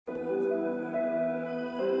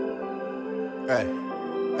Hey,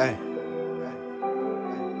 hey,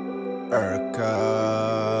 Erko.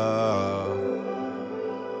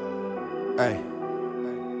 Hey,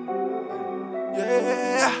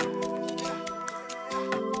 yeah.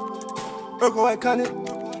 Erko iconic.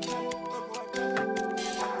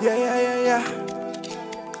 Yeah.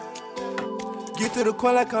 Get to the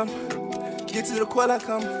core like I'm. Get to the core like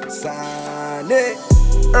I'm Sonnik.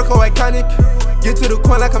 Erko iconic. Get to the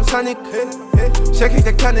core like I'm Sonnik. Check it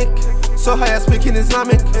tectonic. So high I speak in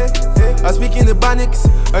Islamic. I speak in Ebonics.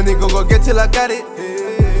 A nigga go get till I got it.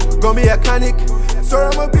 Gon' be iconic. So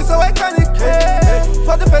I'ma be so iconic.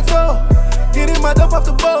 For the fence though. Getting my dope off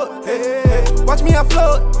the boat. Watch me I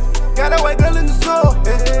float. Got a white girl in the snow.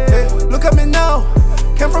 Look at me now.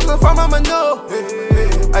 Came from the farm, I'ma know.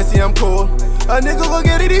 I see I'm cool. A nigga gon'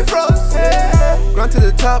 get it, he froze. Grind to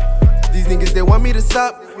the top. These niggas, they want me to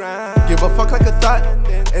stop. Give a fuck like a thought.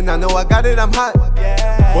 And I know I got it, I'm hot.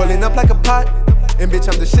 Boiling up like a pot. And bitch,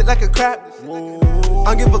 I'm the shit like a crap.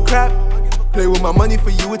 I don't give a crap. Play with my money, for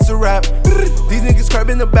you, it's a rap. These niggas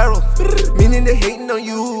crabbing the barrel, meaning they hating on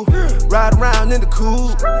you. Ride around in the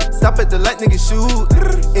coupe. Stop at the light, niggas shoot.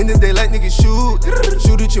 In the daylight, niggas shoot.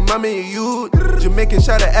 Shoot at your mama and your youth. Jamaican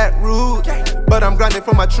shot at rude, but I'm grinding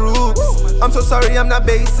for my troops. I'm so sorry, I'm not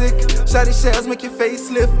basic. Shotty shells make your face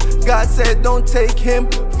lift. God said don't take him.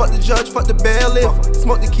 Fuck the judge, fuck the bailiff.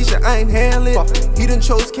 Smoke the Keisha, I ain't handling. He done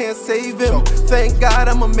chose, can't save him. Thank God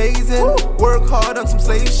I'm amazing. Work hard on some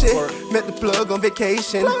slave shit. Met the plug on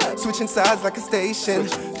vacation. Switching sides like a station.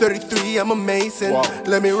 33, I'm a mason.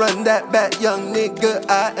 Let me run that back, young nigga,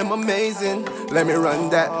 I am amazing. Let me run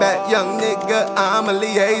that back, young nigga, I'm a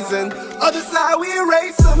liaison. Other side, we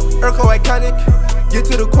erase them. Erko iconic. Get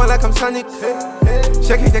to the core like I'm Sonnik.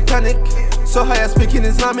 Check it tectonic. So high I speak in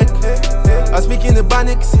Islamic. I speak in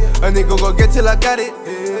Ebonics. A nigga go get till I got it.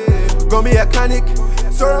 Gon' be iconic.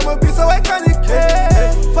 So I'ma be so iconic.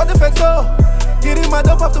 For the fence though. Getting my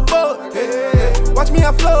dope off the boat. Watch me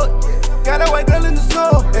I float. Got a white girl in the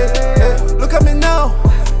snow. Look at me now.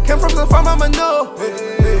 Came from the farm, I'ma know.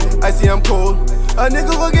 I see I'm cool. A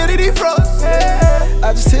nigga gon' get it, he froze.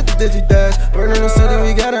 I just hit the digi dash. Burning the city,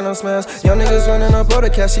 we got it on smash. Young niggas running up all the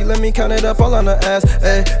cash. She let me count it up all on her ass.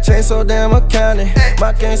 Ayy, chain so damn iconic.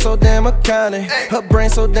 My game so damn iconic. Her brain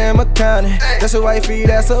so damn iconic. That's her wifey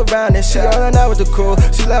that's around it. She all in out with the cool.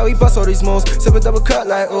 She like we bust all these moves. Sip a double cut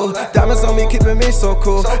like ooh. Diamonds on me keeping me so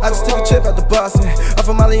cool. I just took a trip out the Boston. Off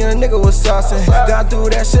of Molly and a nigga was saucing. God do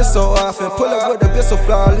that shit so often. Pull up with a bitch so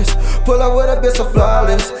flawless. Pull up with a bitch so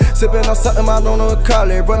flawless. Sipping on something I don't know what to call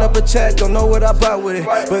it. Run up a check, don't know what I bought with it.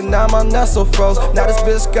 But now my nuts so froze. Now this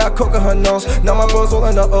bitch got coke in her nose. Now my bros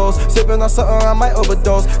rolling the O's. Sipping on something I might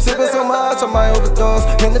overdose. Sipping so much I might overdose.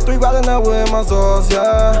 In the 3 riding out with my Zos,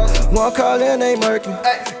 yeah. One call in, ain't murky.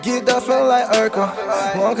 Get that feeling like Erko.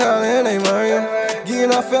 One call in, ain't murky. Get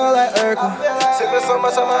that feeling like Erko. Sipping so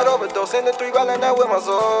much I might overdose. In the 3 riding out with my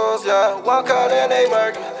Zos, yeah. One call in, ain't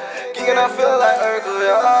murky. Get that feeling like Erko,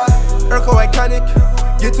 yeah. Erko iconic.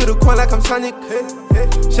 Get to the core like I'm Sonnik.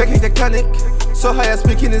 Check it tectonic. So high I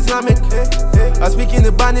speak in Islamic. I speak in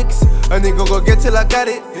Ebonics. A nigga go get till I got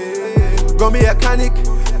it. Gon' be iconic.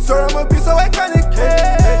 So I'ma be so iconic.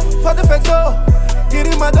 For the fence though.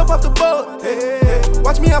 Getting my dope off the boat.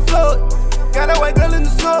 Watch me I float. Got a white girl in the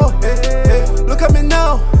snow. Look at me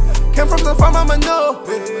now. Came from the farm, I'ma know.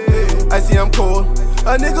 I see I'm cool.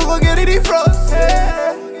 A nigga go get it, he froze.